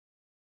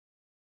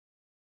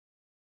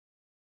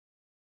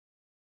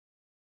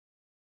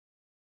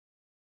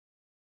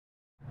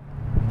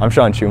I'm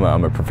Chuma.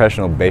 I'm a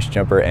professional base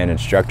jumper and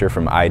instructor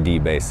from ID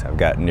Base. I've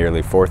got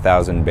nearly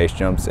 4,000 base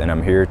jumps, and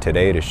I'm here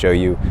today to show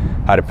you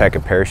how to pack a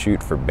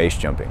parachute for base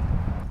jumping.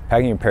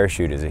 Packing a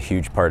parachute is a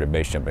huge part of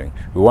base jumping.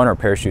 We want our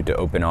parachute to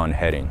open on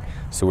heading,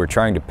 so we're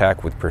trying to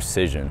pack with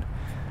precision.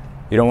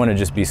 You don't want to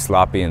just be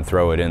sloppy and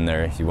throw it in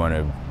there. You want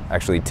to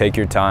actually take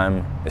your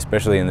time,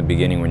 especially in the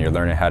beginning when you're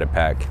learning how to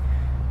pack,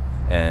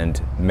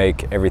 and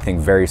make everything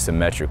very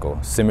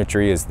symmetrical.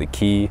 Symmetry is the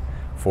key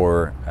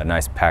for a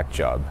nice pack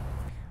job.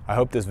 I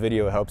hope this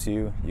video helps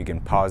you. You can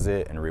pause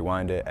it and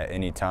rewind it at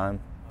any time,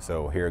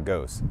 so here it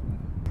goes.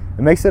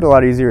 It makes it a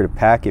lot easier to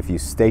pack if you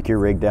stake your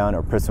rig down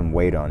or put some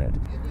weight on it.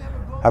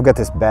 I've got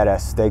this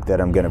badass stake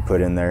that I'm gonna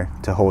put in there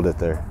to hold it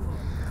there.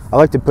 I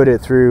like to put it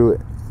through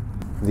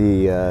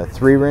the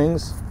 3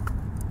 rings,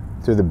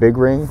 through the big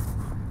ring,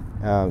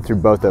 through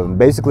both of them.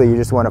 Basically, you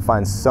just want to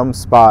find some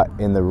spot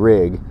in the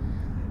rig,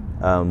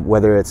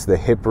 whether it's the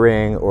hip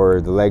ring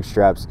or the leg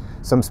straps,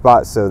 some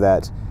spot so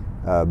that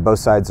both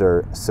sides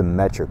are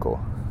symmetrical.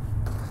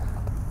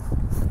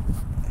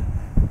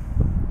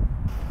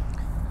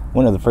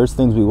 One of the first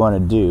things we want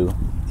to do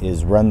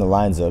is run the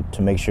lines up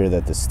to make sure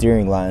that the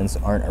steering lines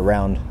aren't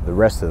around the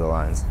rest of the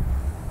lines.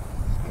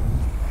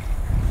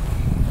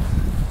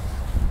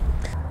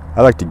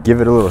 I like to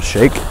give it a little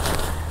shake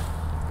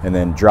and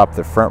then drop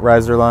the front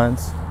riser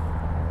lines,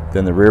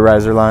 then the rear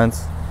riser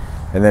lines,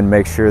 and then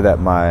make sure that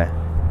my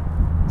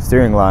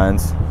steering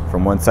lines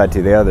from one side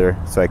to the other,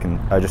 so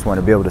I just want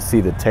to be able to see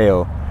the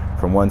tail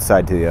from one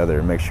side to the other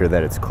and make sure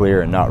that it's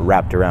clear and not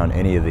wrapped around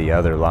any of the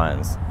other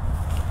lines.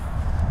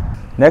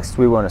 Next,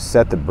 we want to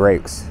set the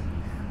brakes.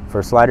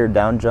 For slider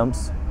down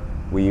jumps,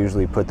 we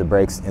usually put the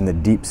brakes in the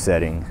deep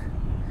setting.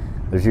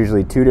 There's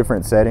usually 2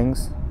 different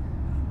settings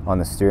on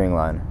the steering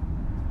line.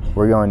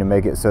 We're going to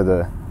make it so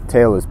the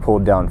tail is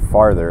pulled down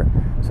farther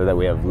so that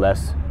we have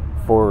less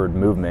forward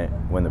movement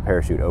when the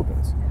parachute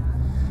opens.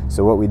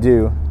 So what we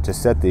do to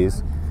set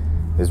these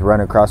is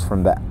run across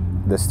from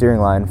the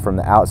steering line from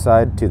the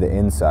outside to the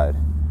inside.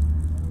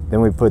 Then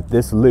we put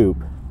this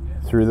loop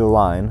through the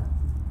line,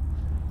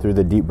 through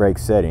the deep brake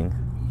setting.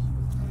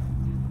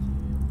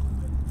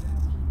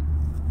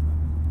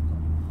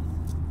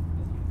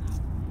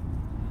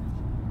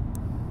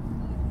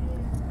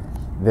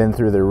 Then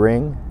through the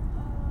ring,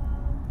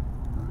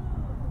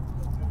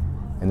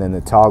 and then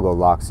the toggle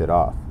locks it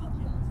off.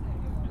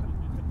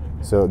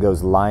 So it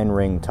goes line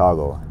ring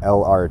toggle,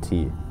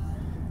 LRT.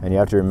 And you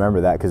have to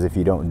remember that, because if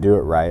you don't do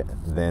it right,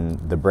 then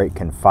the brake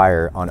can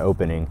fire on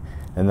opening,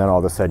 and then all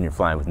of a sudden you're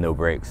flying with no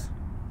brakes.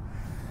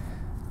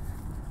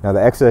 Now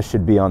the excess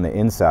should be on the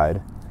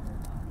inside,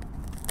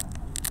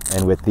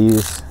 and with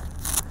these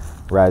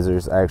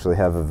risers I actually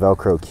have a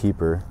Velcro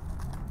keeper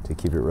to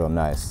keep it real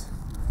nice.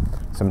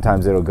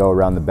 Sometimes it'll go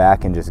around the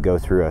back and just go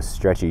through a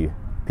stretchy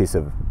piece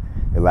of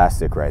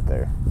elastic right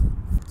there.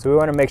 So we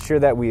want to make sure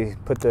that we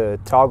put the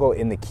toggle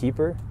in the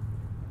keeper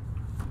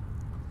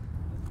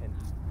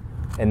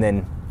and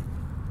then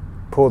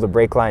pull the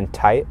brake line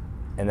tight,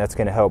 and that's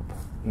going to help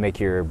make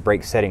your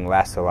brake setting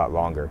last a lot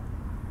longer.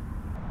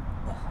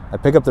 I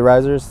pick up the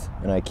risers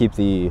and I keep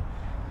the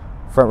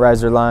front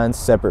riser lines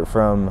separate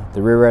from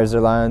the rear riser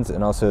lines,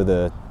 and also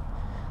the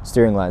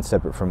steering line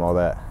separate from all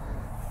that.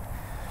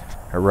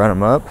 I run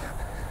them up,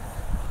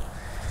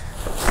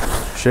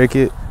 shake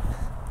it,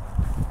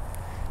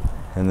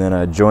 and then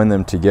I join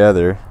them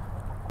together.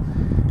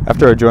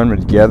 After I join them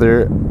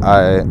together,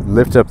 I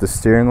lift up the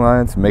steering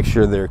lines, make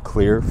sure they're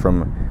clear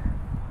from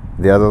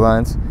the other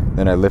lines.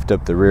 Then I lift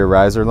up the rear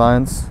riser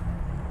lines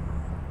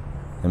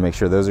and make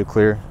sure those are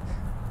clear,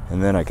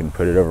 and then I can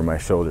put it over my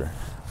shoulder.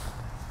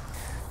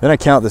 Then I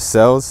count the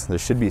cells. There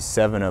should be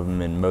 7 of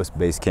them in most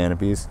base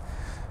canopies.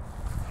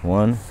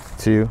 1,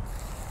 2,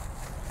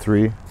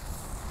 3,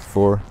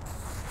 4,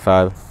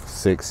 5,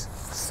 6,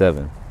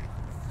 7.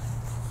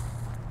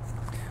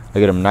 I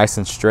get them nice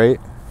and straight,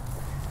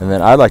 and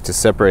then I like to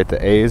separate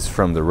the A's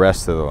from the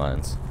rest of the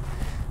lines,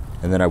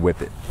 and then I whip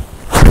it.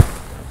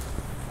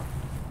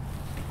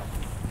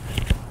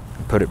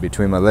 Put it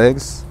between my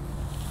legs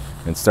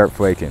and start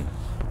flaking.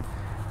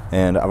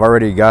 And I've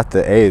already got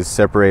the A's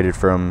separated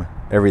from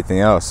everything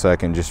else, so I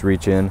can just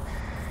reach in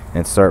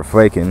and start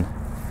flaking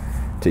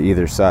to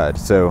either side.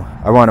 So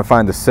I want to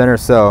find the center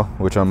cell,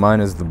 which on mine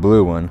is the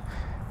blue one,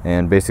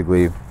 and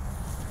basically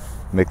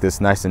make this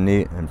nice and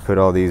neat and put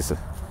all these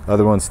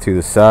other ones to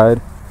the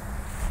side,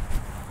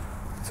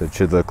 so it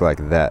should look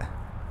like that.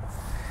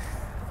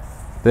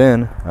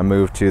 Then I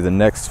move to the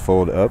next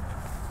fold up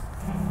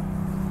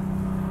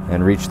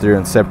and reach through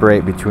and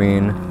separate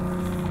between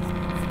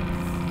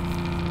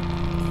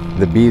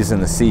the B's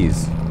and the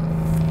C's,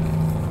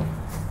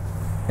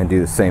 and do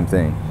the same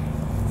thing.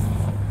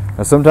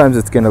 Now sometimes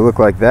it's going to look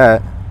like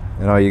that,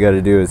 and all you got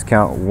to do is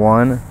count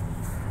 1,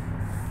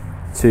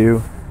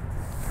 2,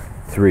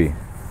 3.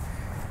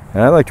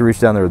 And I like to reach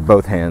down there with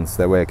both hands,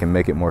 that way I can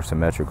make it more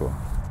symmetrical.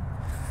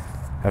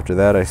 After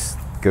that, I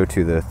go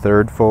to the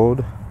 3rd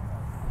fold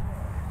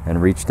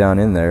and reach down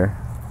in there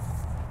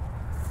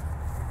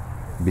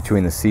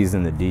between the C's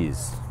and the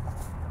D's.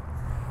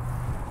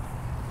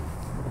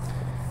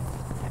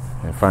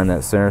 and find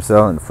that center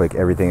cell and flick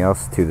everything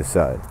else to the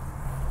side.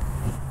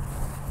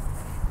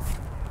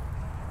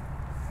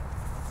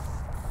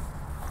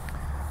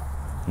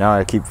 Now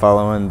I keep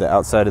following the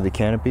outside of the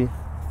canopy.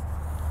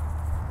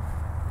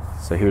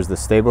 So here's the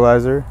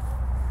stabilizer.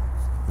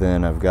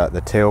 Then I've got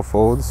the tail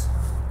folds.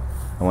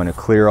 I want to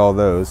clear all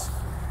those.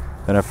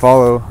 Then I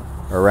follow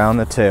around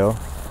the tail.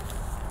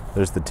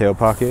 There's the tail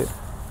pocket.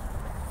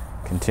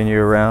 Continue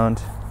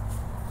around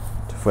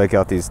to flake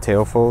out these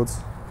tail folds,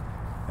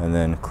 and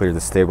then clear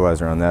the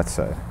stabilizer on that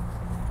side.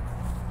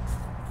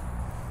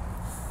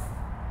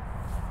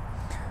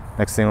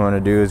 Next thing I want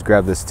to do is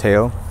grab this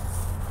tail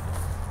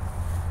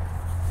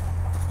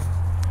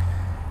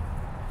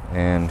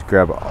and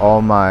grab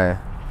all my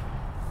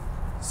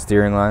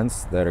steering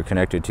lines that are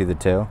connected to the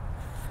tail.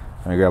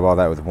 And I grab all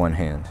that with one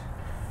hand.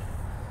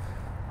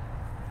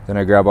 Then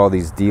I grab all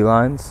these D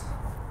lines.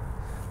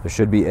 There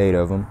should be 8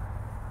 of them.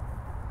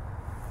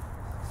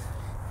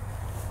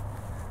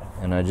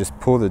 And I just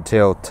pull the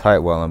tail tight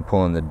while I'm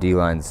pulling the D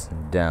lines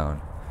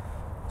down.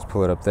 Just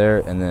pull it up there,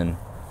 and then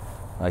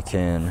I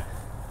can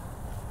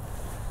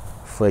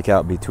flake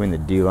out between the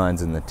D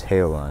lines and the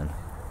tail line.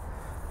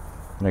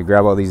 And I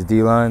grab all these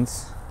D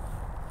lines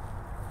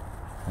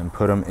and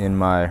put them in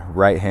my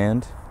right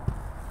hand,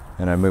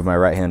 and I move my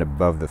right hand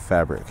above the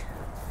fabric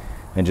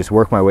and just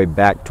work my way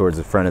back towards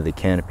the front of the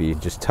canopy,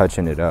 just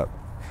touching it up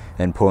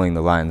and pulling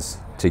the lines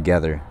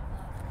together.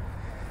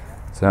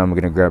 So now I'm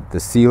going to grab the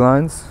C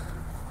lines,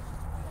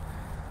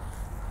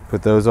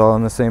 put those all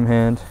in the same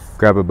hand,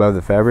 grab above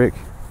the fabric,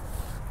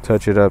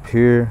 touch it up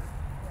here,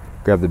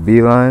 grab the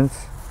B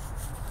lines,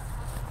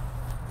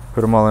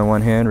 put them all in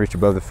one hand, reach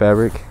above the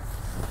fabric,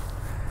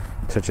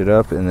 touch it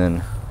up, and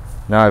then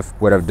now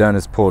what I've done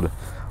is pulled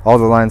all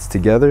the lines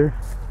together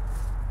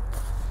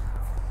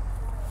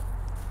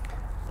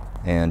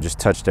and just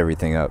touched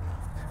everything up.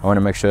 I want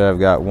to make sure that I've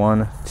got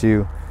 1,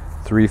 2,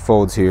 3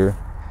 folds here,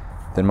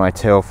 then my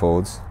tail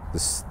folds.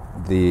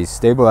 The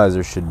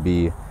stabilizer should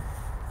be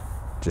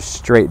just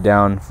straight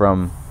down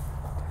from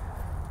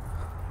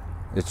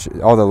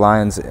all the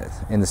lines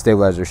in the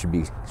stabilizer should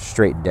be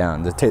straight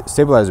down. The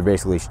stabilizer,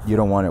 basically, you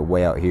don't want it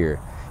way out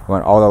here. You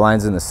want all the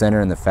lines in the center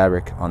and the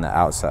fabric on the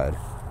outside.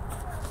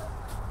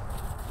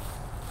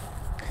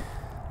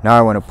 Now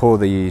I want to pull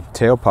the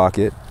tail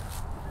pocket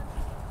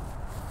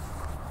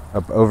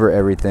up over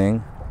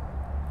everything,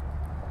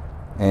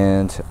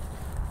 and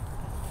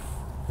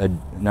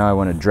now I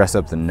want to dress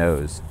up the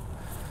nose.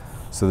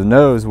 So the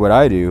nose, what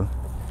I do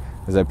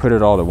is I put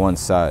it all to one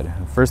side.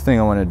 First thing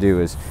I want to do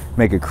is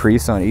make a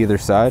crease on either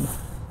side.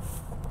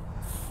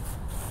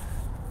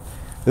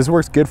 This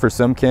works good for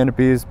some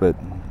canopies, but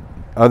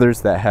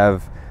others that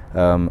have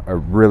a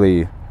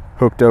really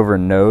hooked over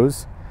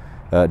nose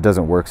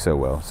doesn't work so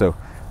well. So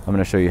I'm going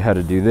to show you how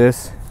to do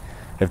this.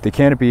 If the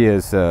canopy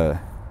is,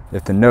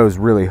 if the nose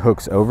really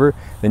hooks over,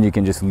 then you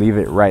can just leave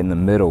it right in the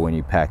middle when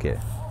you pack it.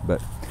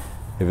 But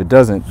if it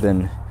doesn't,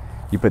 then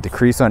you put the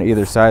crease on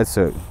either side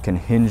so it can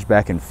hinge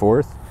back and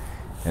forth,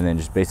 and then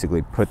just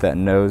basically put that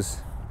nose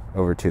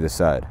over to the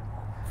side.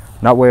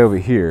 Not way over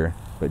here,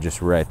 but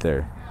just right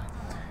there.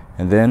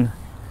 And then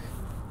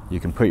you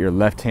can put your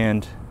left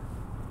hand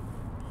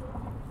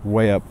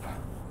way up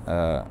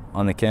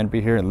on the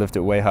canopy here and lift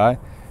it way high,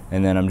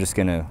 and then I'm just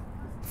going to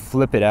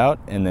flip it out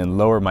and then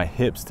lower my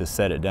hips to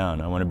set it down.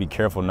 I want to be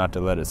careful not to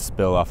let it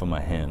spill off of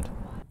my hand.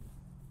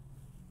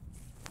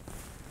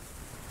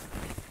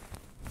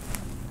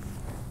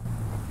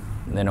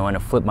 And then I want to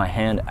flip my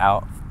hand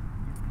out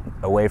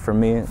away from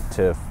me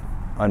to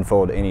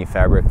unfold any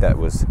fabric that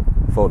was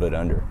folded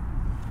under.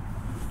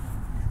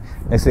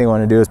 Next thing I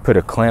want to do is put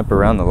a clamp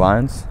around the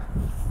lines.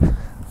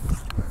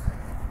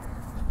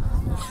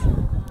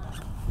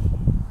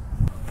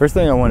 First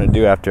thing I want to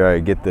do after I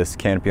get this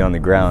canopy on the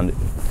ground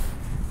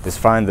is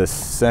find the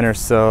center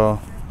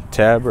cell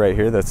tab right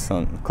here that's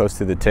close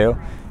to the tail,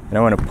 and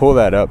I want to pull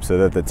that up so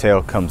that the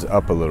tail comes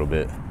up a little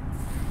bit.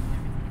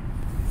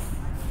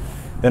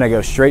 Then I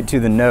go straight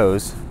to the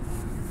nose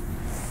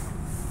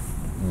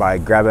by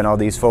grabbing all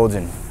these folds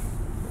and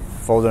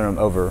folding them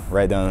over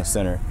right down the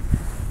center.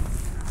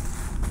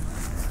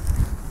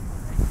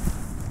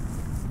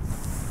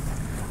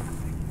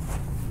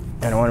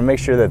 And I want to make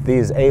sure that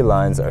these A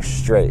lines are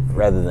straight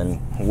rather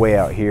than way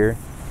out here.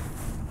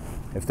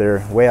 If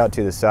they're way out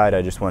to the side,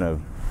 I just want to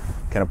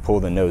kind of pull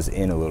the nose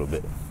in a little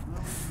bit.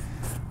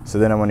 So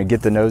then I want to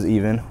get the nose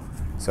even.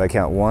 So I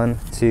count 1,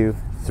 2,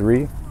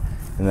 3,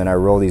 and then I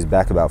roll these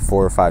back about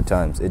 4 or 5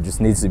 times. It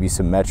just needs to be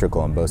symmetrical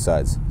on both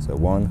sides. So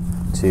 1,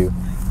 2,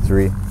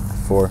 3,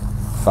 4,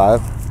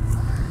 5.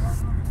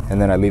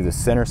 And then I leave the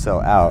center cell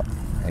out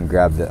and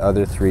grab the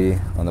other 3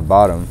 on the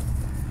bottom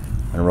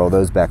and roll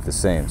those back the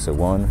same. So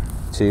 1,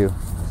 2,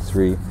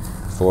 3,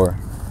 4,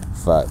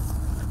 5.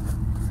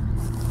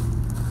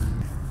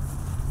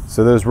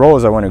 So those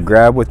rolls I want to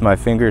grab with my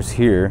fingers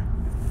here,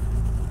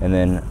 and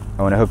then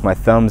I want to hook my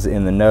thumbs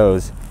in the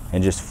nose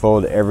and just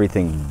fold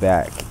everything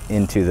back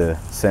into the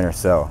center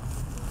cell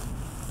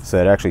so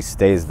it actually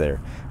stays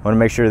there. I want to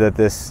make sure that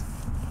this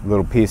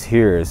little piece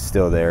here is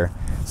still there.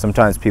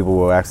 Sometimes people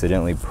will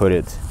accidentally put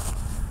it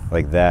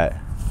like that,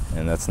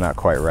 and that's not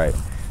quite right.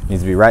 It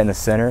needs to be right in the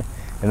center.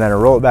 And then I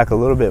roll it back a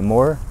little bit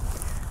more,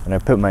 and I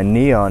put my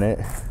knee on it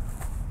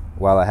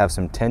while I have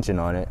some tension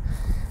on it,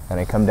 and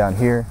I come down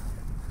here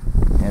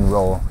and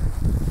roll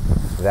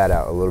that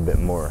out a little bit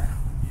more.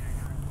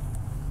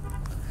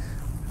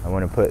 I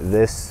want to put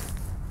this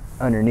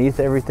underneath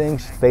everything,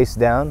 face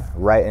down,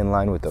 right in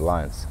line with the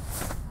lines.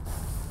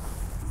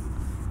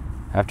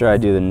 After I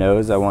do the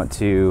nose, I want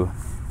to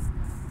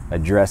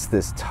address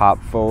this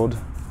top fold,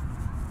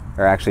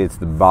 or actually it's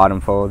the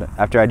bottom fold.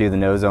 After I do the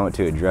nose, I want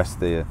to address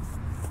the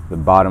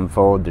bottom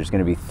fold. There's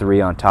going to be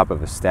 3 on top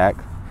of a stack,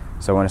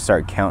 so I want to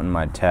start counting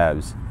my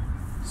tabs.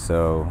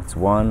 So it's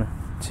 1,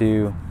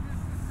 2,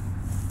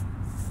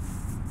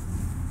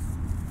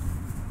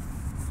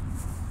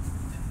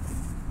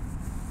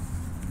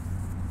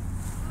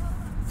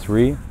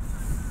 3.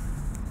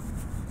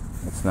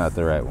 It's not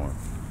the right one.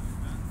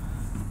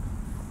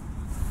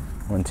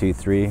 1, 2,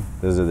 3.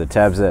 Those are the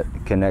tabs that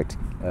connect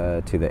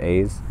to the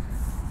A's.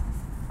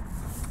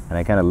 And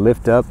I kind of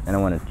lift up, and I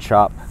want to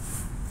chop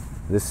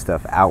this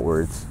stuff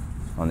outwards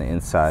on the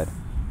inside.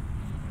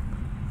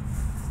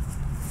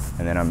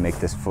 And then I'll make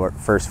this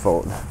first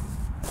fold.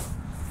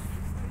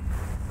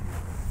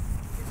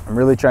 I'm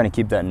really trying to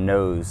keep that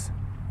nose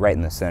right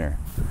in the center.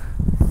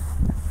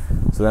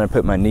 So then I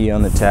put my knee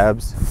on the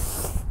tabs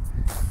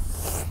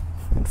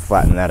and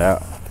flatten that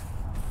out.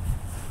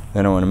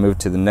 Then I want to move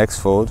to the next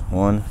fold.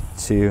 1,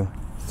 2,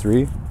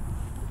 3.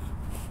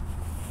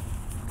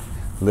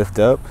 Lift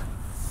up.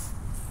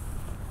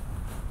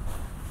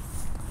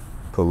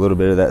 Put a little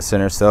bit of that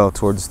center cell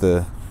towards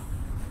the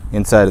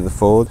inside of the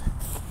fold,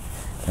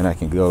 and I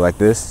can go like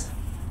this.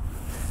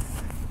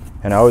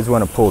 And I always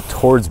want to pull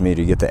towards me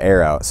to get the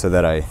air out so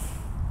that I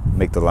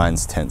make the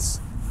lines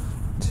tense.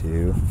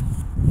 2,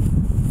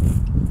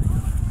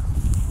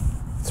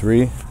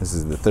 3. This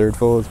is the third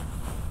fold.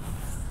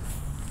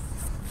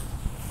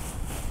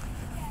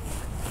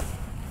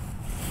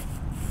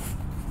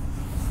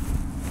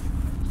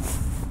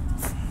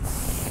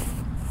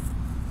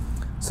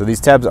 So these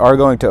tabs are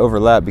going to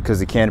overlap because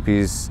the canopy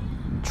is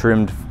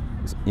trimmed,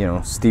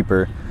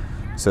 steeper.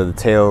 So the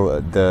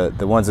tail,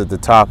 the ones at the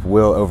top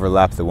will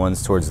overlap the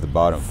ones towards the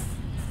bottom.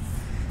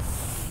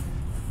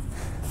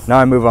 Now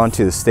I move on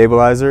to the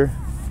stabilizer,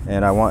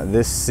 and I want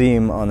this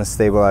seam on the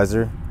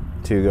stabilizer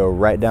to go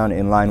right down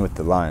in line with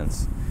the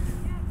lines.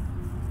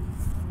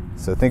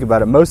 So think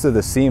about it, most of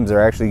the seams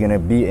are actually going to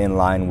be in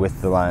line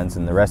with the lines,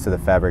 and the rest of the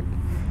fabric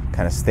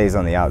kind of stays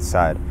on the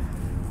outside.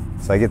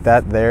 So I get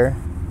that there.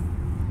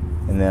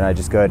 And then I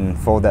just go ahead and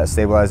fold that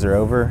stabilizer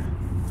over,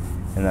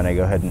 and then I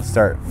go ahead and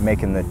start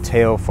making the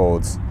tail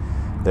folds.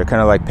 They're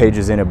kind of like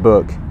pages in a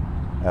book.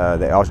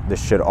 They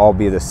should all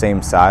be the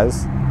same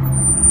size.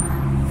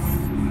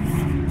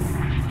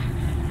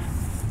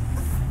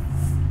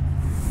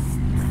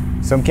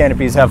 Some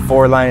canopies have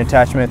 4 line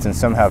attachments and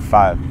some have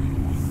 5.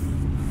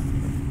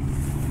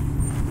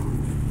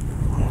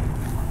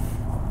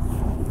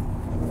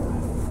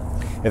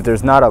 If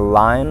there's not a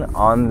line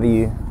on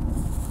the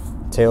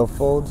tail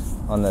fold,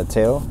 on the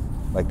tail,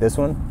 like this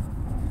one,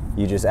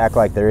 you just act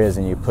like there is,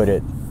 and you put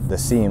the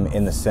seam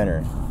in the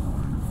center.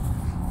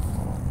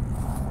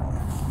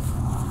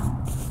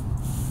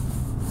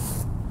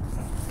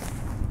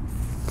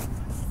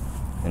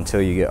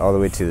 Until you get all the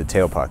way to the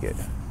tail pocket.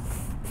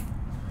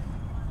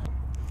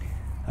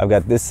 I've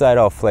got this side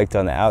all flaked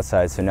on the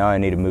outside, so now I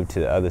need to move to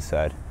the other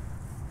side.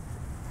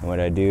 And what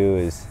I do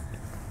is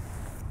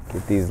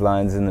get these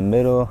lines in the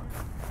middle.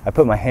 I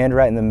put my hand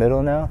right in the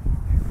middle now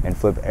and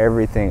flip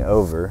everything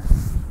over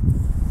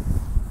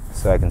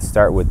so I can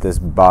start with this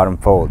bottom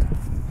fold,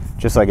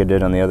 just like I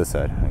did on the other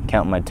side. I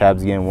count my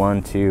tabs again,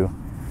 1, 2,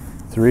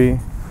 3.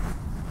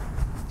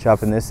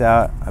 Chopping this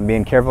out. I'm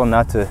being careful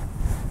not to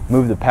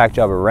move the pack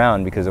job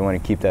around because I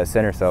want to keep that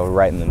center cell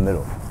right in the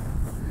middle.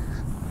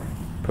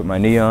 Put my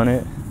knee on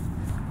it,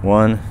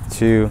 1,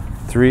 2,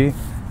 3.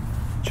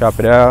 Chop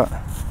it out,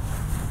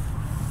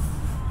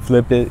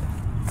 flip it,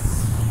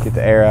 get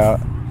the air out.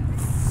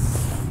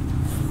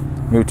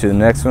 Move to the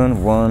next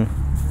one. 1,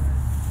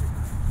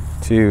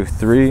 2,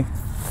 3.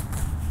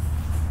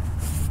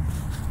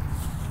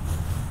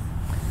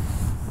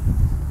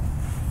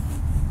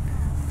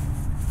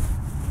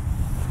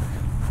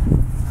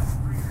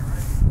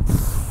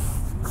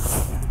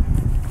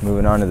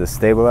 Moving on to the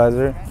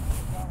stabilizer.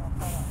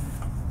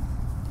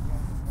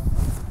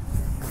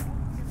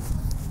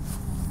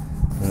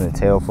 And the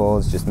tail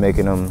folds, just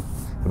making them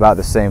about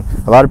the same.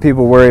 A lot of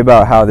people worry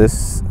about how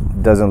this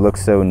doesn't look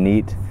so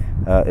neat.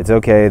 It's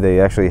okay, they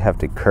actually have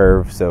to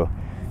curve, so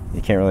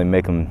you can't really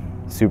make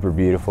them super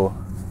beautiful.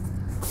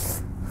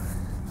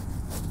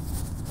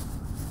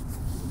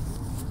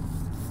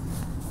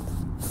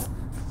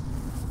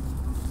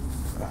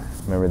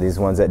 Remember, these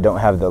ones that don't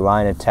have the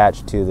line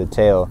attached to the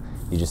tail,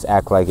 you just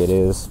act like it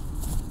is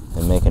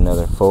and make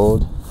another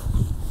fold.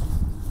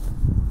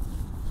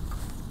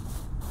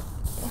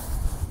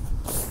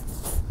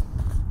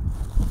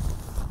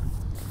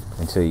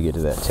 Until you get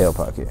to that tail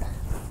pocket.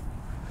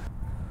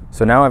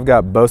 So now I've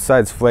got both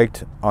sides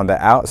flaked on the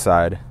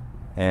outside,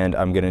 and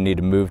I'm going to need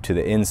to move to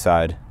the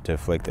inside to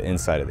flake the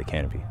inside of the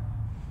canopy.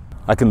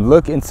 I can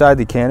look inside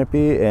the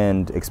canopy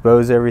and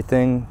expose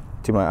everything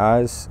to my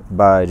eyes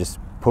by just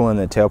pulling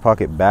the tail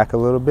pocket back a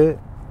little bit.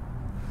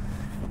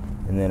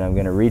 And then I'm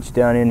going to reach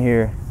down in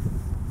here.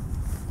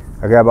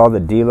 I grab all the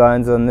D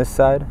lines on this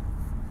side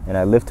and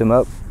I lift them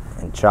up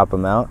and chop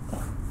them out.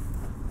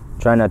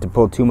 Try not to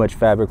pull too much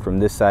fabric from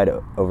this side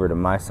over to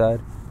my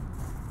side.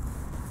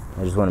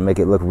 I just want to make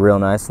it look real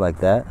nice like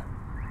that.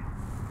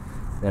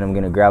 Then I'm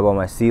going to grab all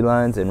my C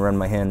lines and run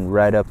my hand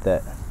right up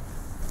that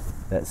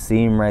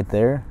seam right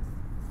there.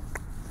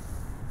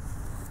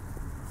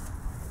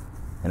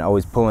 And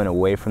always pulling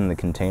away from the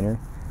container.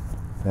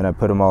 Then I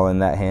put them all in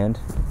that hand,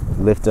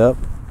 lift up,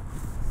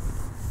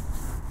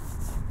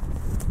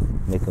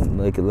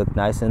 make it look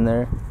nice in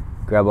there.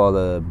 Grab all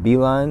the B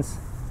lines,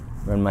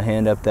 run my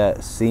hand up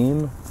that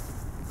seam,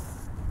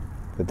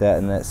 put that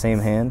in that same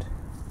hand,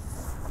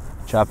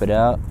 chop it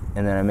out,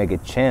 and then I make a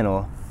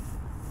channel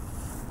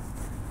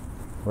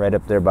right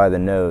up there by the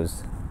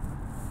nose,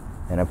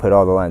 and I put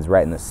all the lines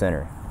right in the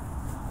center.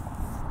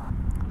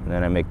 And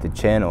then I make the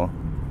channel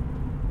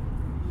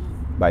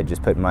by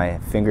just putting my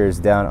fingers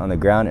down on the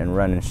ground and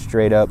running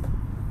straight up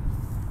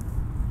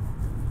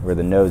where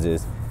the nose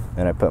is.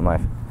 Then I put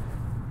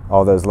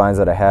all those lines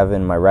that I have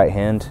in my right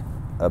hand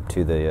up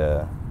to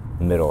the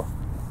middle.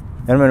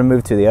 Then I'm going to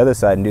move to the other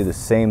side and do the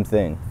same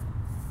thing.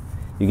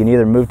 You can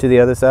either move to the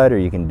other side or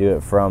you can do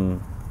it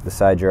from the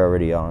side you're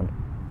already on.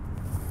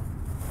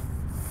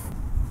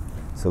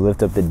 So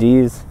lift up the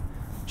D's,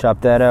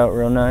 chop that out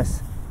real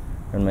nice,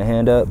 run my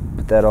hand up,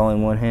 put that all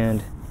in one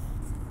hand.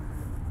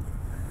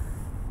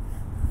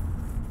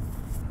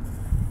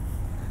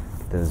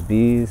 Get those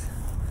B's,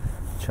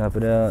 chop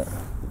it out,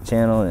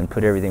 channel, and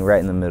put everything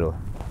right in the middle.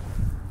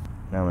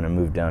 Now I'm going to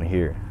move down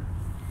here.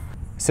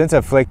 Since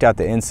I've flaked out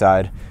the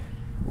inside,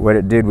 what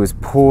it did was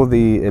pulled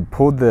the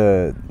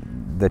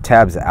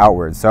tabs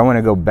outwards. So I want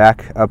to go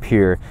back up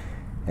here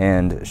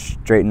and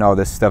straighten all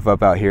this stuff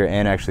up out here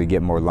and actually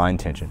get more line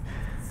tension.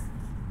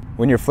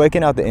 When you're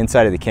flaking out the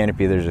inside of the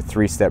canopy, there's a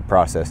 3-step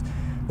process.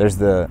 There's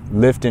the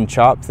lift and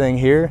chop thing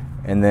here,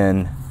 and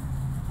then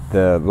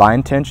the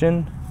line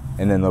tension,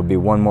 and then there'll be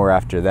one more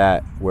after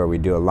that where we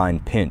do a line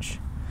pinch.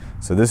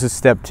 So this is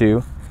step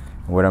 2.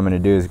 What I'm going to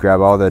do is grab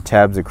all the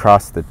tabs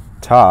across the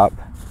top.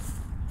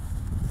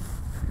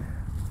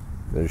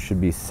 There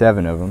should be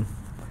 7 of them.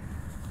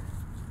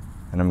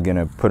 And I'm going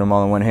to put them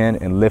all in one hand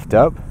and lift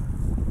up.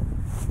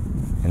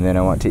 And then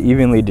I want to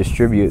evenly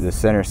distribute the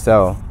center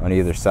cell on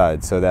either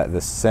side so that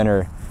the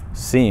center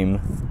seam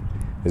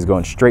is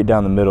going straight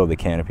down the middle of the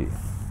canopy.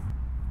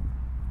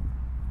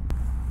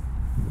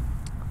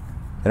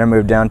 Then I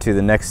move down to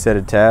the next set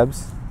of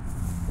tabs.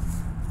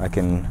 I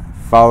can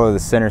follow the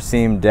center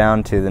seam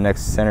down to the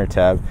next center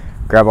tab,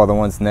 grab all the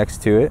ones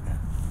next to it,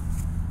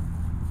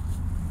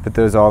 put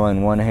those all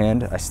in one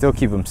hand. I still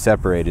keep them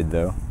separated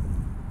though.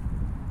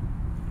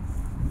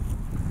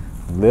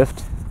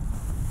 Lift,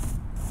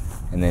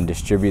 and then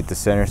distribute the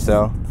center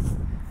cell.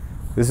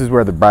 This is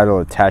where the bridle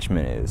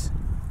attachment is.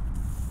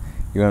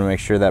 You want to make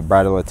sure that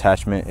bridle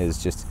attachment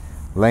is just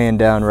laying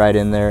down right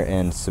in there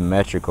and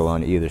symmetrical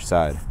on either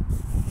side.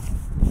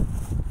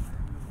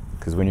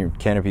 Because when your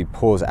canopy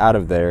pulls out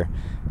of there,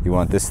 you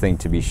want this thing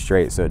to be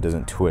straight so it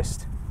doesn't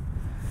twist.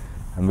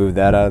 I move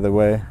that out of the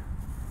way,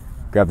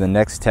 grab the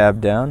next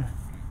tab down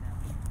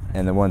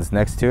and the ones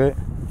next to it,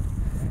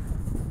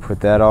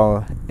 put that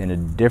all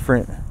in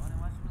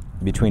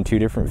between 2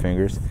 different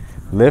fingers,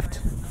 lift,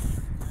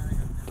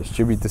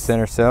 distribute the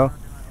center cell,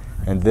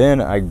 and then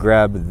I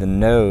grab the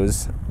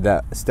nose,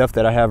 that stuff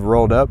that I have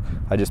rolled up,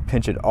 I just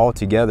pinch it all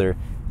together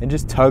and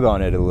just tug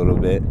on it a little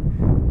bit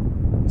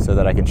so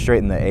that I can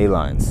straighten the A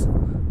lines.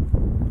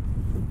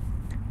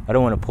 I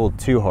don't want to pull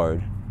too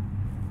hard,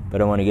 but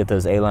I want to get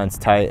those A lines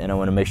tight, and I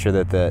want to make sure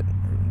that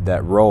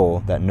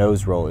that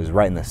nose roll is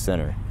right in the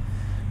center.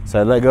 So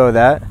I let go of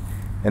that,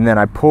 and then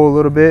I pull a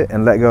little bit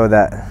and let go of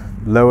that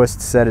lowest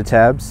set of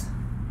tabs.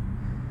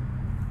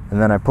 And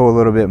then I pull a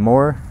little bit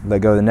more,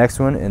 let go of the next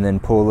one, and then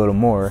pull a little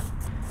more.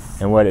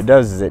 And what it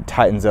does is it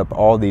tightens up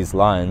all these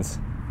lines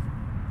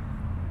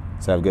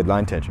so I have good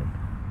line tension.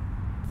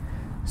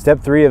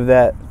 Step 3 of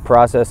that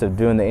process of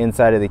doing the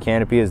inside of the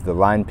canopy is the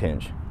line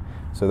pinch.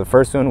 So the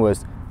first one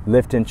was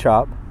lift and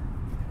chop.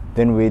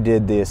 Then we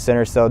did the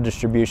center cell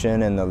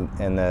distribution and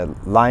the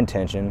line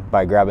tension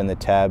by grabbing the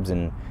tabs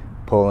and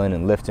pulling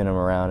and lifting them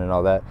around and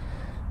all that.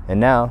 And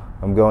now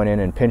I'm going in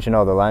and pinching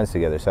all the lines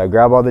together. So I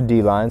grab all the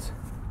D lines,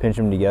 pinch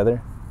them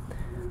together.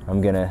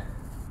 I'm gonna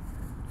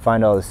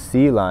find all the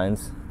C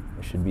lines.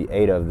 There should be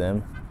 8 of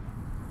them.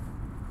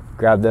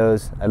 Grab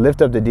those. I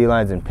lift up the D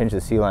lines and pinch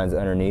the C lines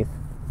underneath.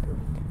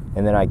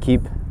 And then I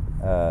keep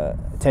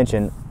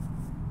tension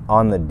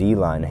on the D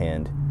line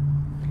hand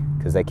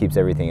because that keeps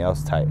everything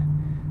else tight.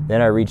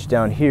 Then I reach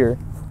down here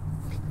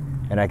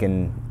and I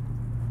can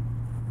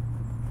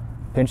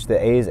pinch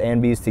the A's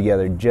and B's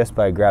together just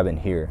by grabbing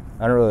here.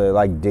 I don't really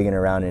like digging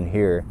around in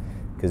here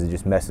because it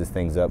just messes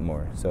things up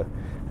more. So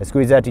I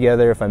squeeze that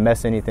together. If I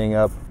mess anything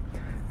up,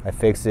 I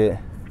fix it.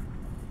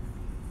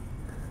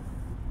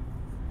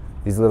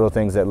 These little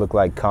things that look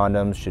like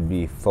condoms should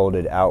be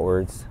folded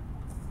outwards.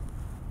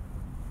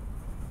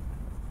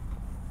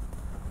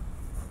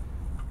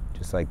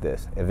 Just like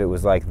this. If it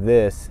was like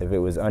this, if it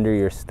was under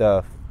your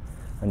stuff,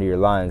 under your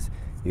lines,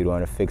 you'd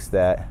want to fix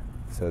that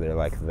so they're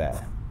like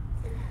that.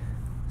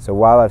 So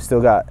while I've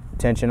still got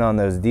tension on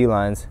those D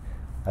lines,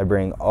 I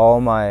bring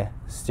all my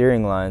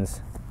steering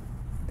lines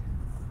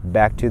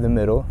back to the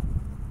middle,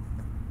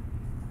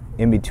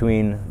 in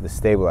between the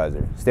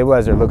stabilizer.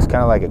 Stabilizer looks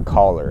kind of like a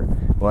collar.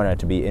 We want it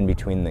to be in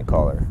between the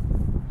collar.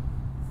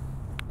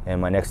 And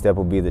my next step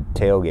will be the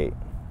tailgate.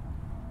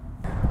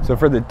 So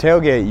for the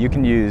tailgate, you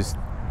can use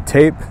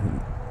tape,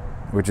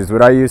 which is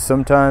what I use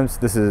sometimes.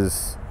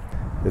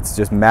 It's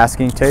just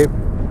masking tape,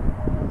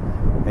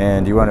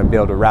 and you want to be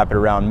able to wrap it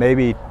around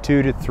maybe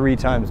 2 to 3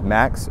 times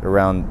max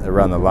around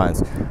the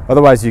lines.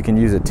 Otherwise, you can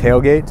use a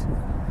tailgate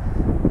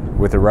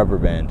with a rubber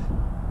band.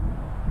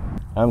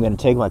 I'm going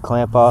to take my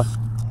clamp off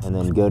and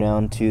then go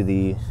down to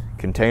the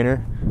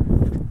container,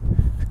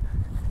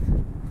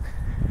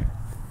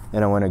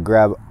 and I want to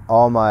grab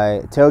all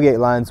my tailgate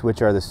lines,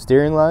 which are the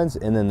steering lines,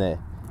 and then the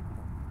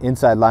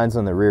inside lines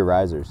on the rear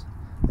risers.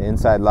 The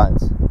inside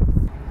lines.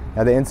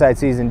 Now the inside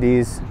C's and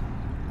D's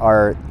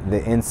are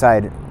the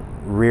inside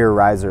rear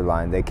riser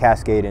line. They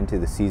cascade into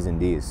the C's and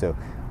D's. So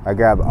I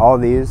grab all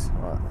these.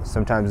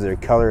 Sometimes they're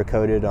color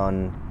coded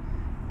on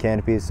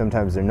canopies,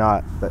 sometimes they're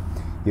not, but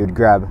you would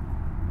grab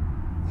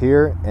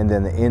here and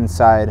then the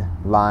inside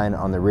line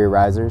on the rear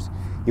risers.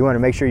 You want to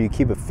make sure you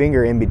keep a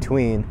finger in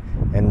between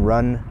and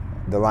run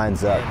the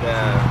lines up.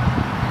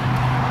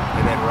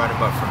 And then run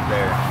them up from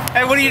there.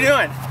 Hey, what are you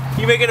doing?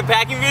 You making a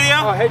packing video?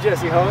 Oh, hey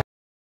Jesse, homie.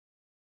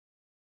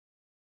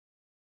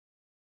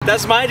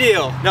 That's my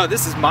deal. No,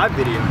 this is my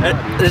video.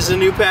 There's a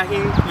new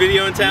packing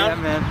video in town?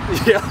 Yeah, man.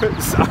 Yeah,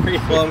 sorry.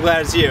 Well, I'm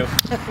glad it's you.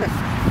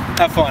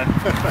 Have fun.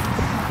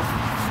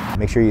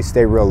 Make sure you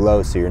stay real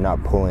low so you're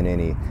not pulling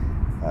any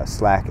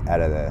slack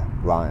out of the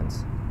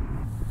lines.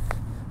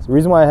 So the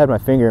reason why I had my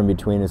finger in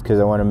between is because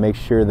I want to make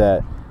sure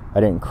that I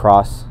didn't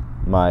cross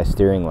my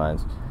steering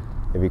lines.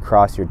 If you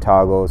cross your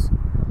toggles,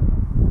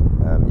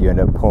 you end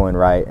up pulling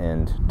right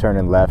and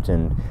turning left,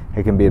 and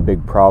it can be a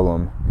big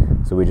problem.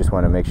 So we just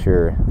want to make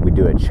sure we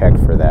do a check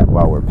for that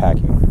while we're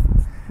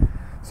packing.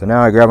 So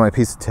now I grab my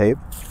piece of tape.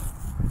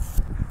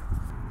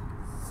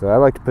 So I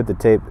like to put the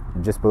tape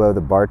just below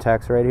the bar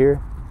tacks right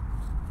here.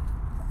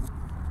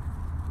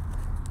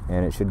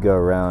 And it should go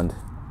around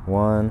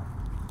 1,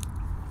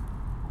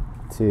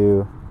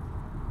 2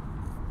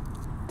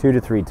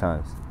 to 3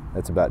 times.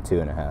 That's about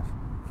 2.5.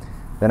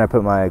 Then I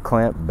put my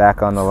clamp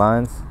back on the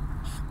lines.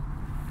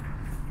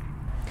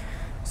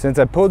 Since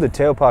I pulled the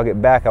tail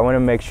pocket back, I want to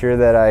make sure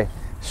that I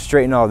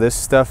straighten all this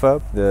stuff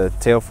up, the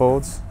tail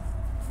folds.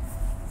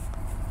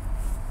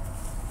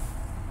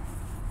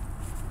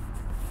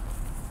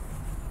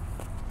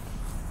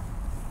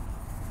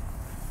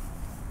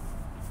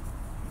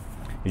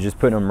 You're just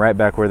putting them right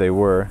back where they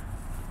were.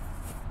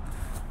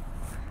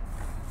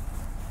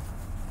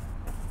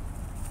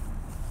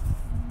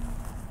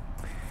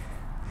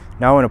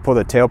 Now I want to pull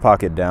the tail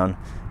pocket down,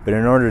 but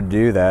in order to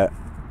do that,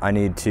 I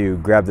need to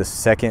grab the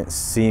second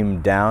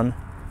seam down,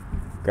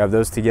 grab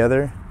those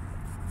together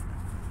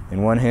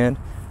in one hand,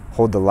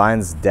 hold the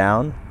lines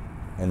down,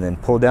 and then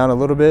pull down a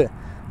little bit,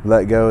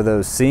 let go of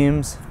those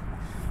seams,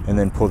 and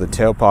then pull the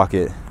tail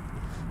pocket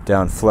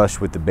down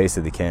flush with the base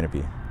of the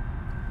canopy.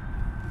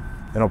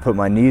 Then I'll put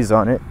my knees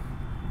on it.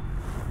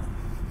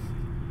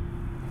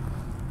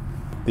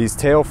 These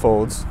tail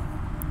folds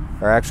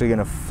are actually going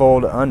to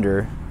fold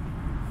under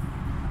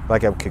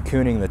like I'm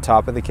cocooning the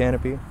top of the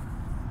canopy.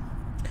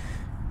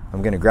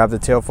 I'm going to grab the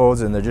tail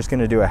folds and they're just going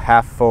to do a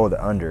half fold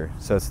under.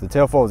 So it's the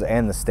tail folds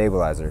and the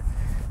stabilizer.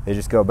 They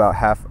just go about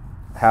half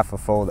a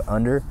fold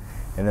under,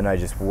 and then I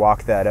just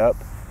walk that up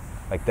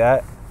like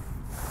that.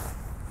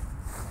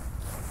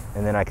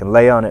 And then I can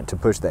lay on it to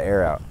push the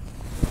air out.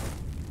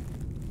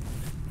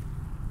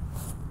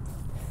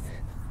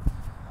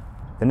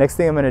 The next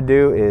thing I'm going to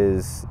do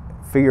is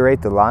figure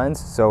 8 the lines.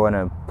 So when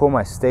I pull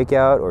my stake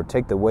out or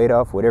take the weight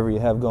off, whatever you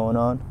have going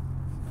on.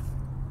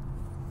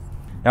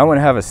 Now I want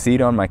to have a seat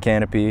on my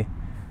canopy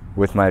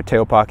with my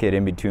tail pocket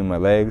in between my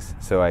legs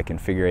so I can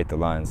figure 8 the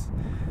lines.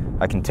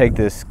 I can take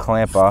this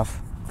clamp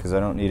off because I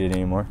don't need it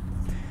anymore.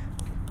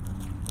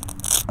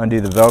 Undo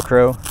the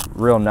Velcro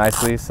real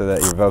nicely so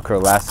that your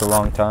Velcro lasts a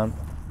long time.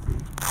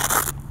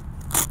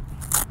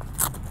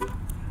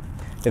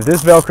 If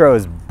this Velcro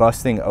is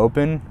busting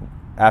open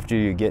after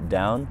you get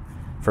down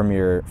from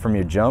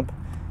your jump,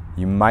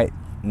 you might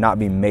not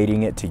be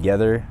mating it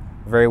together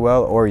very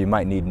well, or you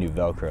might need new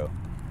Velcro.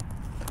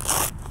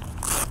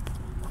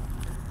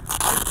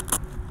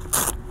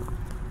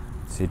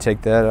 So you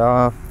take that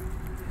off,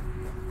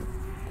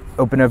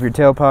 open up your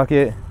tail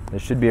pocket. There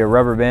should be a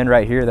rubber band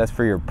right here. That's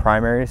for your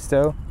primary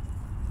stow.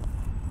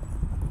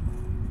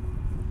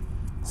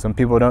 Some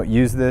people don't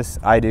use this.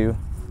 I do.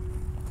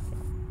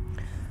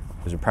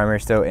 There's a primary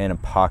stow and a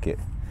pocket.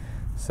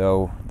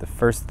 So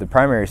the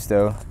primary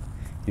stow,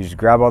 you just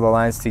grab all the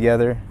lines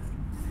together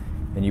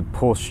and you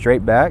pull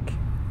straight back.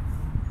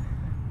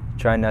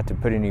 Try not to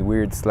put any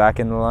weird slack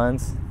in the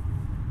lines.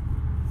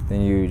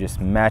 Then you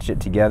just match it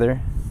together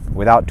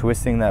without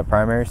twisting that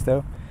primary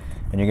stow,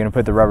 and you're going to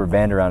put the rubber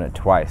band around it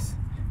twice.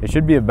 It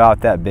should be about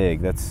that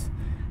big. That's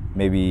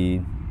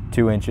maybe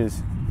 2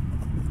 inches.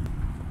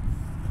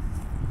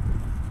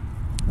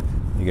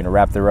 You're going to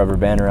wrap the rubber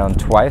band around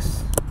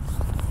twice.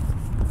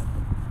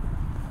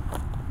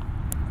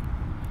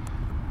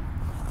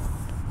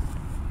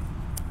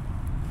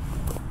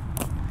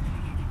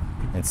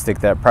 And stick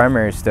that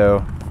primary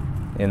stow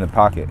in the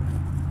pocket.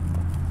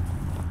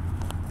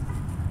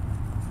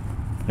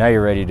 Now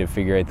you're ready to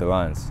figure eight the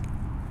lines.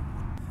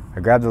 I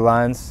grab the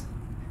lines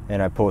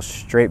and I pull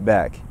straight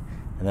back,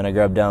 and then I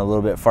grab down a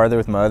little bit farther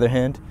with my other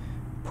hand,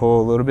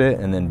 pull a little bit,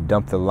 and then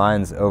dump the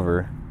lines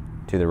over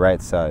to the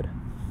right side.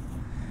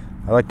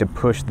 I like to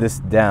push this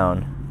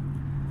down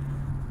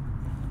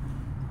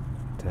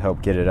to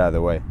help get it out of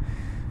the way.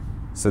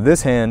 So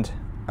this hand,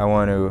 I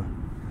want to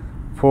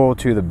pull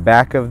to the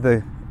back of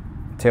the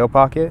tail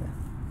pocket,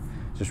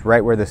 just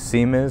right where the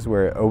seam is,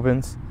 where it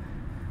opens.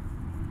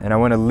 And I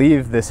want to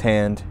leave this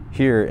hand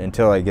here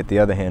until I get the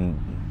other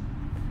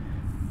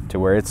hand to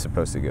where it's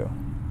supposed to go.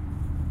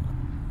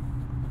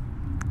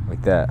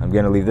 Like that. I'm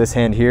going to leave this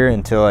hand here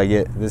until I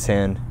get this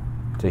hand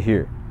to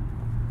here.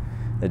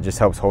 It just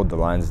helps hold the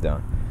lines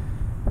down.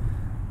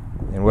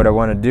 And what I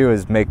want to do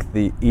is make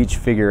each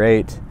figure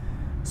eight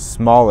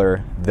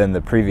smaller than the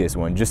previous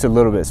one, just a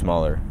little bit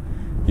smaller.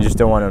 You just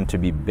don't want them to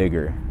be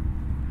bigger.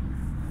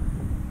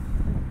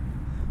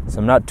 So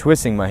I'm not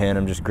twisting my hand,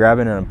 I'm just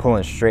grabbing and I'm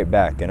pulling straight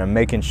back, and I'm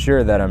making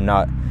sure that I'm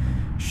not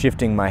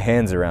shifting my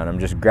hands around. I'm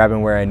just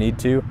grabbing where I need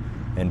to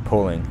and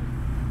pulling.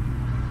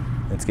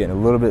 It's getting a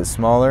little bit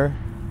smaller.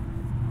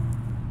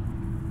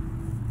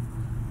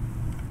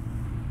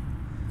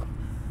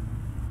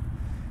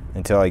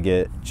 Until I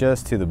get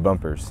just to the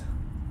bumpers.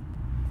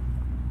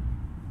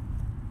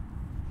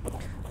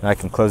 And I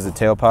can close the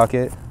tail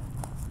pocket.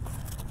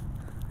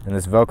 And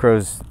this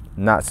Velcro's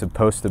not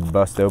supposed to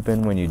bust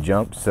open when you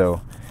jump,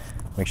 so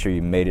make sure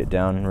you made it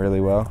down really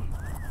well.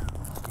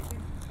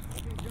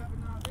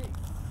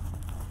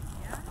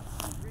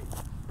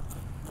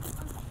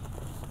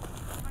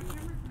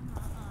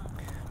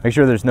 Make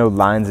sure there's no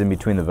lines in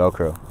between the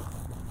Velcro.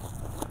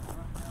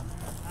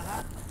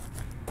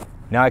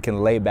 Now I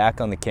can lay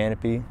back on the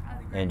canopy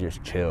and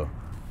just chill.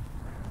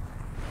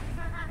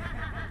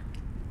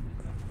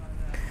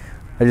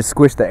 I just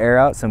squished the air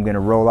out, so I'm going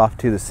to roll off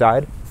to the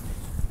side.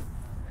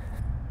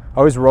 I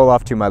always roll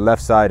off to my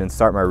left side and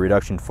start my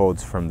reduction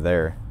folds from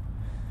there.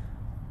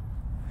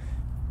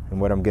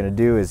 And what I'm going to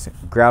do is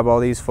grab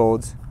all these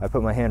folds. I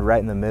put my hand right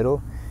in the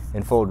middle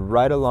and fold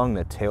right along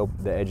the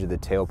edge of the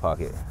tail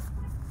pocket.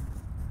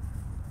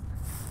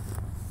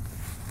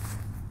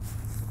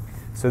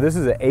 So this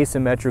is an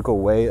asymmetrical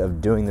way of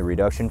doing the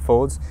reduction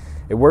folds.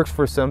 It works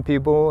for some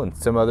people, and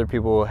some other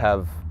people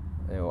have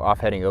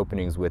off-heading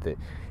openings with it.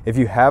 If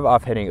you have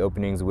off-heading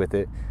openings with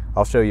it,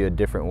 I'll show you a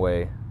different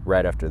way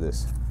right after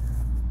this.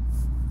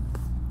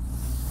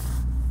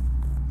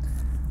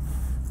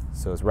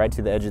 So it's right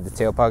to the edge of the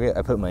tail pocket.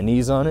 I put my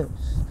knees on it.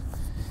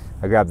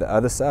 I grab the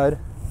other side.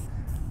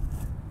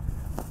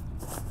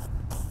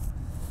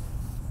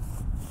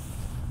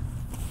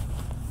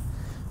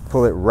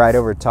 Pull it right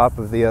over top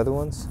of the other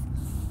ones.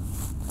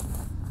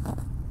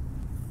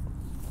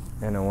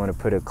 And I want to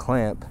put a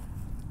clamp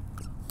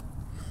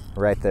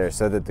right there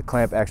so that the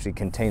clamp actually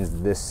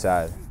contains this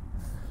side.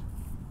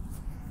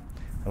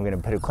 I'm going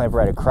to put a clamp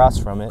right across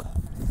from it,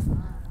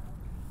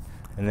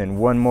 and then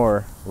one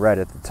more right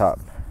at the top.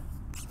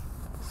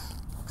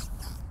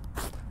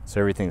 So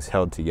everything's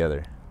held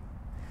together.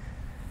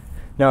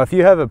 Now, if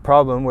you have a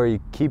problem where you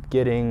keep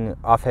getting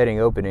off-heading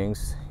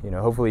openings,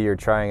 hopefully you're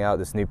trying out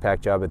this new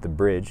pack job at the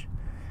bridge.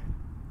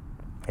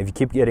 If you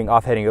keep getting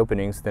off-heading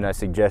openings, then I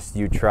suggest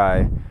you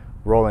try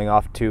rolling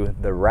off to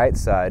the right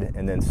side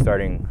and then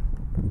starting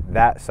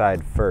that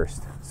side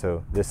first.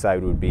 So this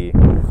side would be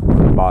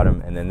on the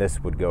bottom, and then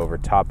this would go over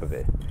top of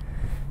it.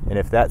 And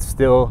if that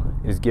still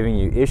is giving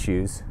you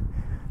issues,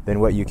 then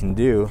what you can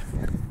do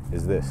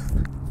is this.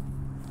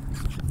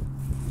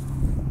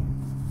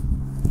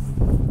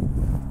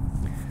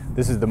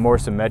 This is the more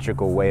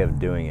symmetrical way of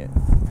doing it.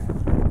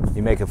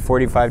 You make a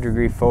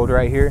 45-degree fold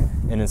right here,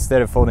 and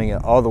instead of folding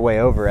it all the way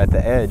over at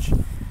the edge,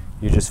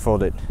 you just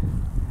fold it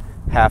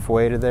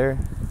halfway to there,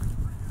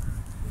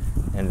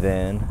 and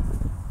then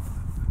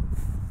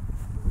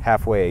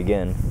halfway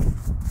again.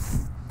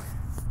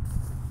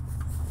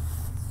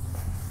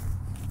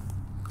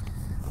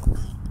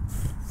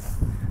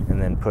 And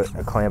then put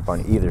a clamp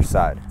on either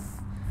side.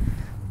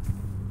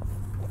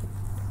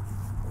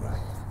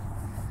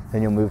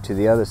 Then you'll move to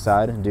the other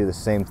side and do the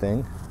same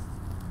thing.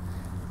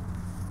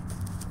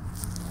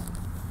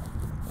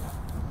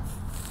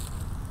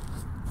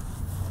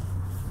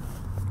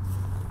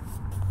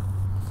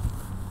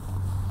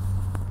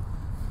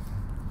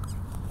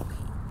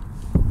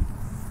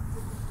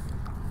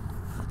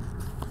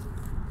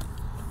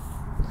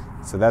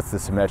 So that's the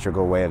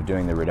symmetrical way of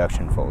doing the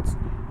reduction folds.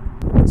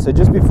 So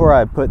just before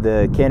I put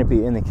the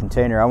canopy in the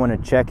container, I want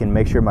to check and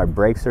make sure my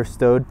brakes are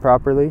stowed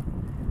properly.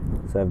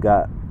 So I've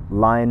got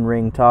line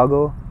ring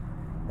toggle,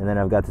 and then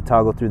I've got the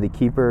toggle through the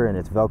keeper and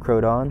it's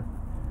velcroed on.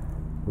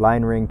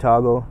 Line ring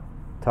toggle,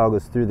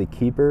 toggles through the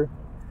keeper.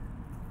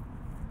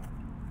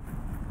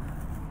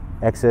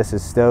 Excess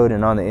is stowed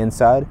and on the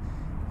inside.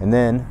 And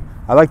then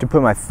I like to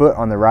put my foot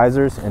on the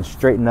risers and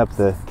straighten up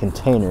the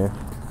container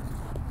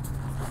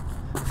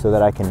so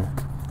that I can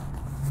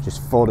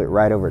just fold it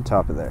right over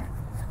top of there.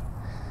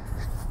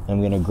 I'm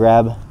going to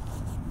grab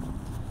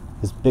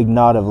this big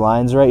knot of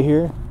lines right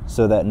here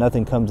so that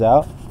nothing comes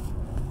out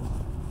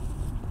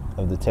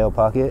of the tail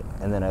pocket,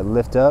 and then I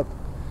lift up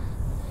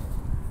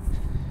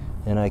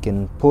and I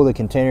can pull the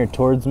container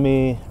towards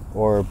me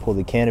or pull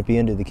the canopy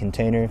into the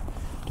container.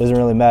 Doesn't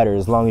really matter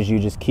as long as you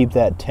just keep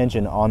that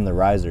tension on the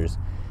risers.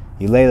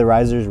 You lay the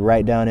risers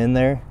right down in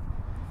there.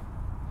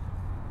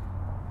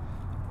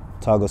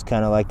 Toggles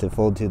kind of like to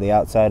fold to the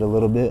outside a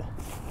little bit.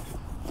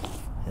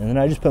 And then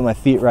I just put my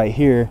feet right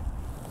here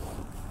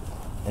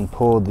and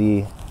pull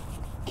the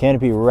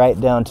canopy right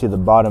down to the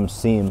bottom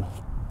seam.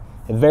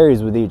 It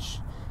varies with each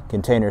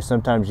container.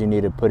 Sometimes you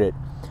need to put it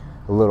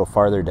a little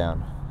farther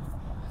down.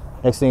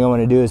 Next thing I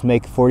want to do is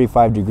make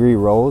 45-degree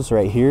rolls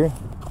right here.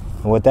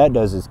 And what that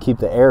does is keep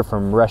the air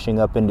from rushing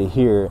up into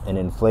here and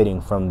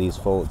inflating from these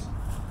folds.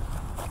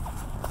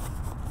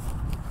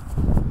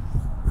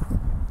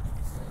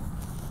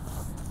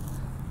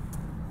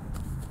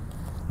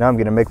 Now I'm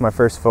going to make my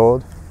first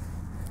fold.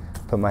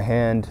 Put my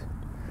hand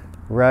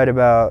right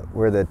about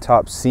where the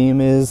top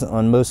seam is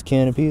on most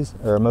canopies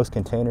or most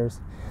containers.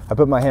 I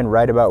put my hand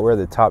right about where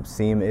the top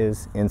seam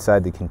is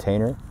inside the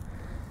container,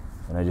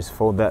 and I just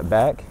fold that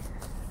back.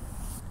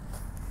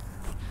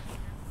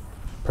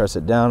 Press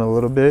it down a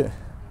little bit.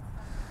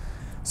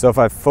 So if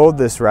I fold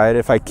this right,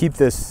 if I keep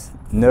this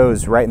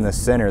nose right in the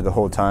center the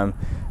whole time,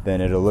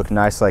 then it'll look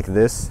nice like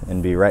this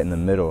and be right in the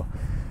middle.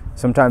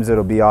 Sometimes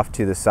it'll be off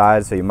to the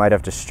side, so you might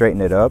have to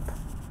straighten it up,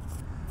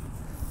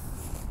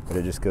 but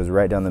it just goes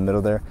right down the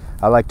middle there.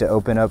 I like to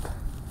open up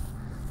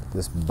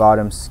this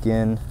bottom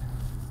skin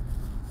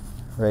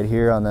right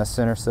here on that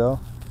center sill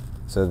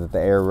so that the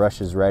air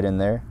rushes right in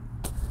there.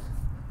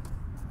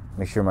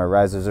 Make sure my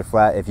risers are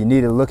flat. If you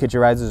need to look at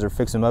your risers or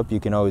fix them up, you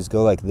can always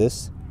go like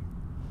this.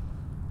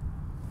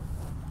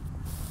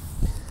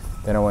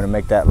 Then I want to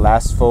make that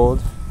last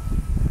fold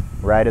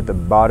right at the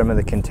bottom of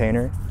the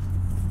container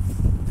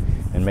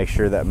and make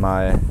sure that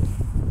my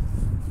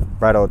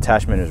bridle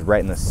attachment is right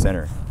in the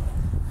center.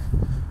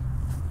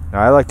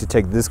 Now I like to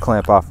take this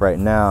clamp off right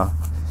now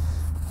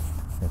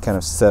and kind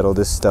of settle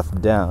this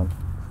stuff down.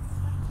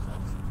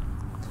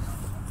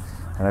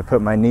 And I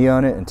put my knee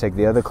on it and take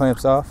the other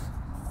clamps off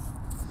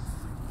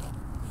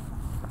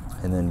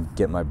and then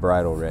get my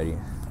bridle ready.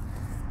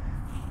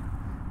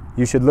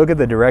 You should look at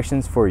the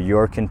directions for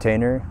your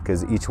container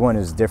because each one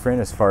is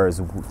different as far as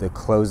the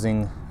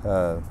closing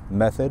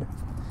method.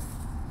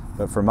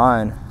 But for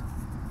mine,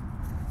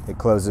 it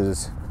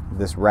closes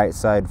this right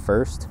side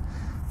first.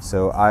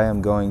 So I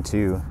am going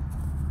to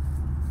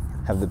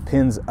have the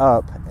pins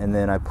up and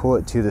then I pull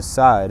it to the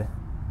side.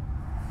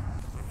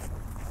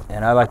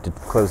 And I like to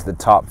close the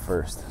top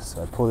first.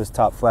 So I pull this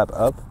top flap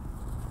up.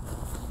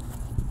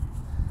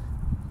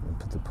 And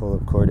put the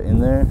pull-up cord in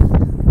there.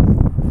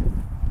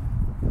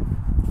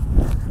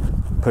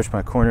 Push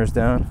my corners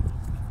down.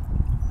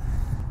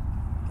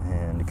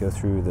 And go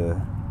through the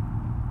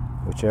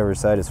whichever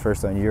side is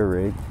first on your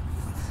rig.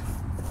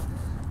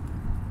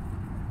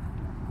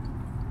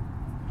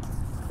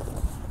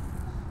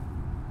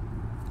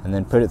 And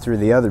then put it through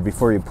the other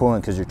before you pull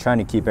in because you're trying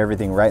to keep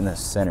everything right in the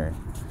center.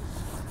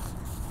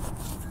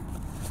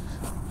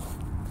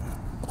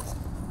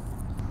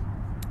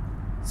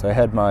 So I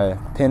had my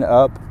pin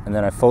up and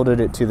then I folded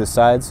it to the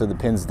side so the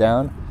pin's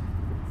down.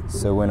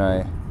 So when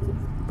I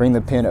bring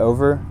the pin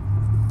over,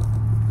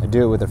 I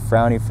do it with a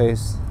frowny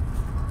face.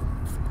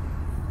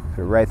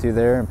 Put it right through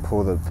there and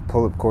pull the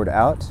pull-up cord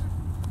out.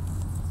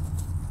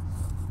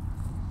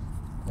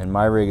 And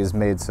my rig is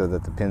made so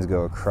that the pins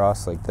go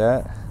across like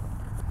that.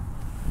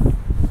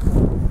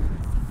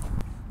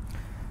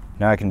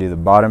 Now I can do the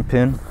bottom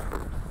pin.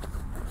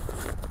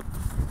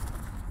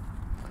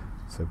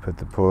 So put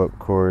the pull-up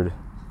cord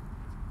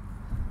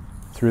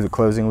through the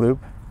closing loop.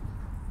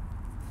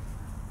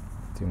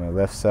 Do my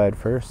left side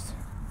first.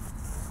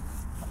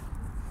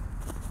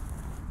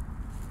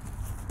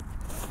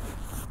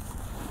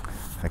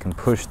 I can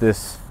push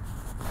this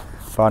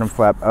bottom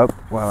flap up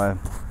while I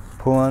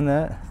pull on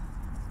that.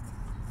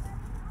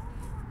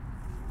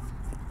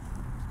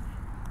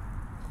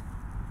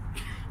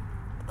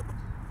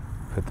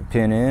 Put the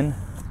pin in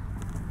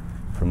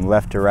from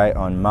left to right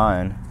on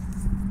mine.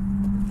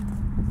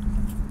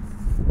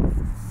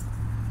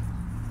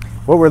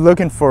 What we're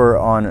looking for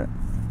on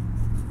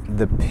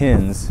the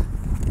pins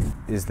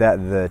is that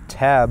the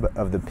tab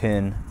of the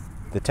pin,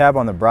 the tab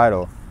on the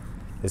bridle,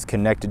 is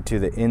connected to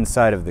the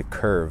inside of the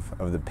curve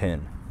of the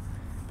pin.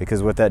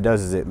 Because what that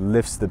does is it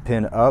lifts the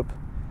pin up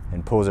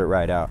and pulls it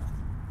right out.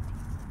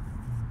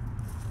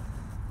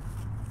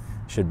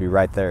 Should be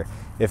right there.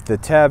 If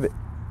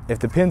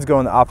the pins go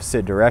in the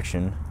opposite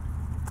direction,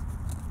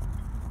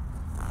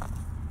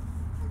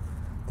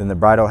 then the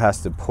bridle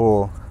has to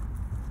pull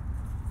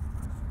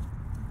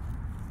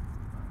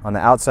on the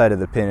outside of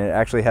the pin. It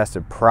actually has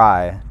to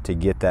pry to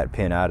get that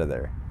pin out of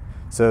there.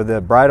 So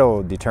the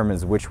bridle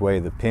determines which way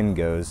the pin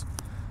goes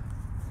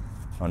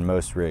on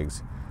most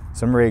rigs.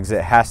 Some rigs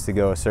it has to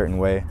go a certain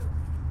way.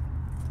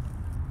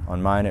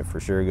 On mine it for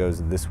sure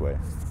goes this way.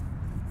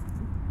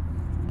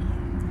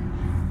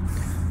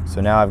 So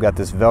now I've got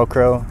this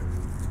Velcro.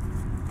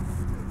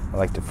 I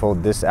like to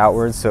fold this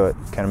outwards so it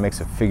kind of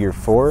makes a figure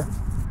 4.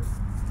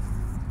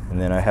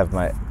 And then I have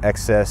my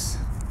excess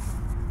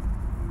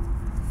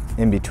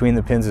in between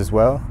the pins as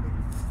well.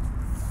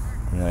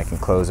 And then I can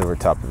close over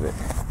top of it.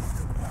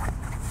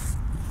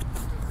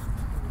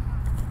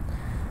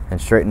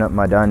 And straighten up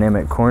my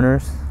dynamic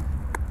corners.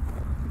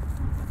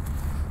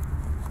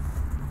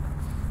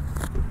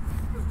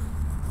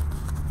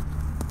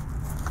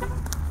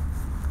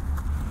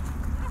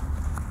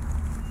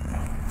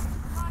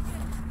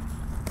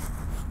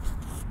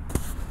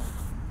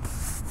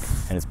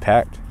 And it's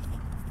packed.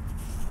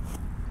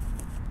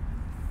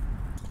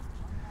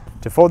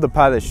 To fold the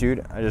pilot chute,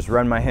 I just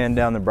run my hand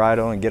down the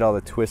bridle and get all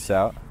the twists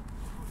out.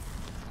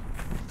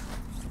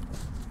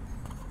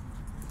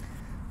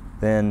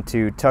 Then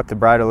to tuck the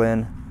bridle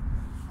in,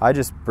 I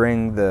just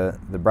bring the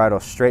bridle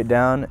straight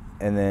down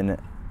and then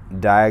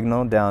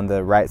diagonal down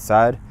the right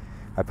side.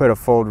 I put a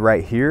fold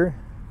right here,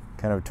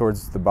 kind of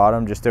towards the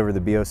bottom, just over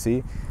the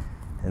BOC,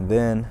 and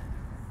then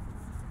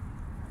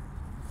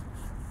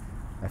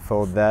I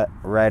fold that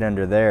right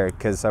under there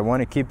because I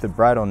want to keep the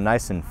bridle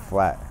nice and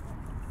flat.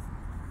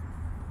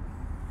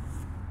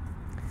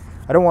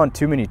 I don't want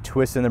too many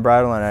twists in the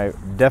bridle, and I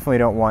definitely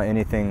don't want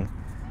anything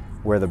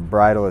where the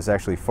bridle is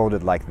actually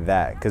folded like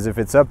that, because if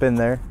it's up in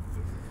there,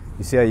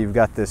 you see how you've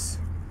got this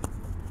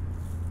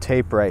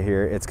tape right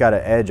here, it's got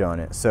an edge on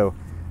it. So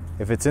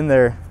if it's in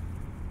there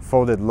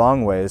folded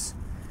long ways,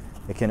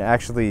 it can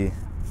actually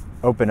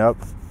open up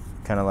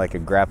kind of like a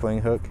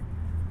grappling hook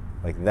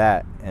like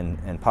that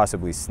and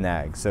possibly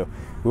snag. So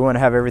we want to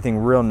have everything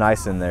real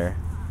nice in there.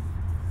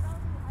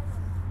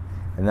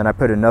 And then I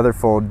put another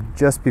fold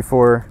just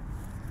before,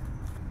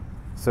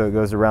 so it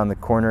goes around the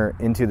corner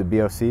into the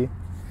BOC.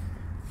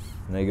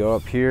 And I go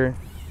up here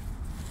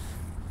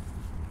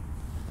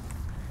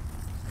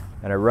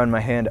and I run my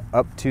hand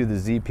up to the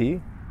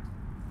ZP.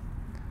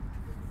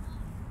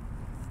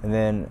 And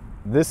then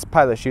this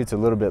pilot chute's a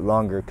little bit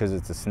longer because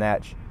it's a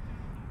snatch.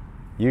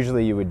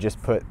 Usually you would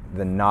just put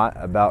the knot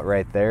about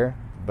right there,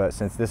 but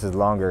since this is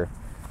longer,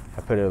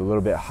 I put it a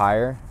little bit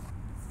higher.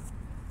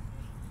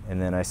 And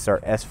then I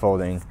start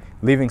S-folding,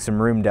 leaving some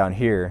room down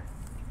here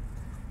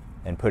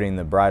and putting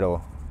the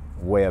bridle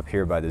way up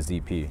here by the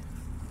ZP.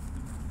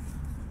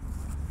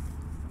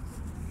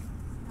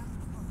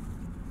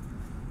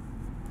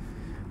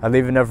 I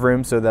leave enough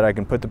room so that I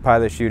can put the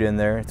pilot chute in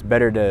there. It's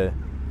better to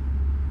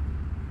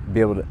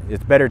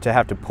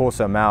have to pull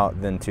some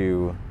out than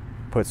to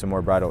put some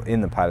more bridle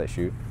in the pilot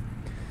chute.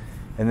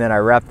 And then I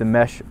wrap the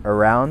mesh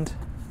around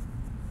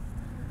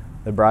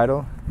the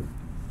bridle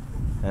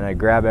and I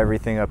grab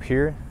everything up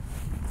here.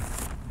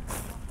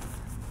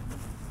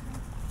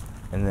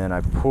 And then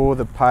I pull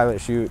the pilot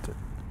chute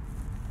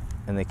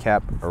and the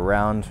cap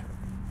around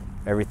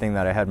everything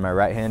that I had my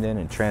right hand in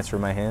and transfer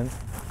my hands.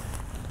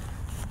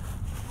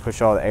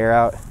 Push all the air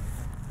out.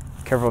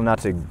 Careful not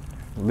to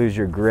lose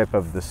your grip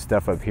of the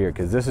stuff up here,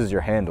 because this is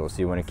your handle, so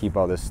you want to keep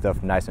all this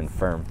stuff nice and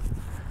firm.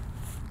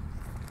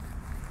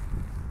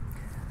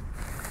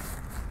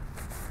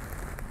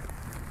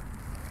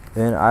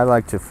 Then I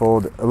like to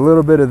fold a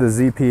little bit of the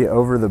ZP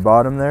over the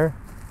bottom there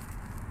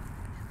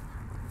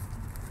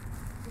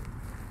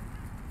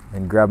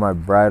and grab my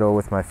bridle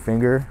with my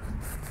finger.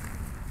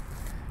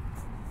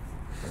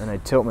 And I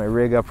tilt my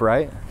rig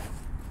upright.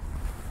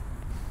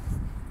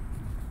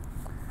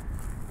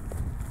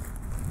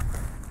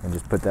 And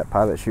just put that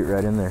pilot chute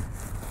right in there.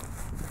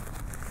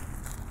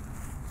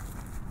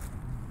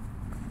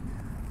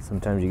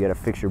 Sometimes you gotta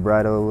fix your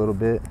bridle a little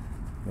bit.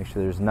 Make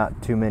sure there's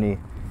not too many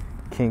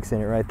kinks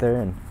in it right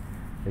there, and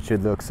it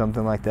should look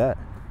something like that.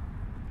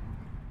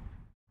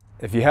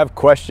 If you have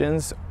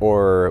questions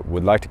or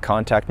would like to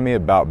contact me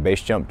about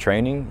base jump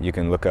training, you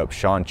can look up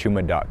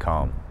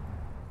SeanChuma.com.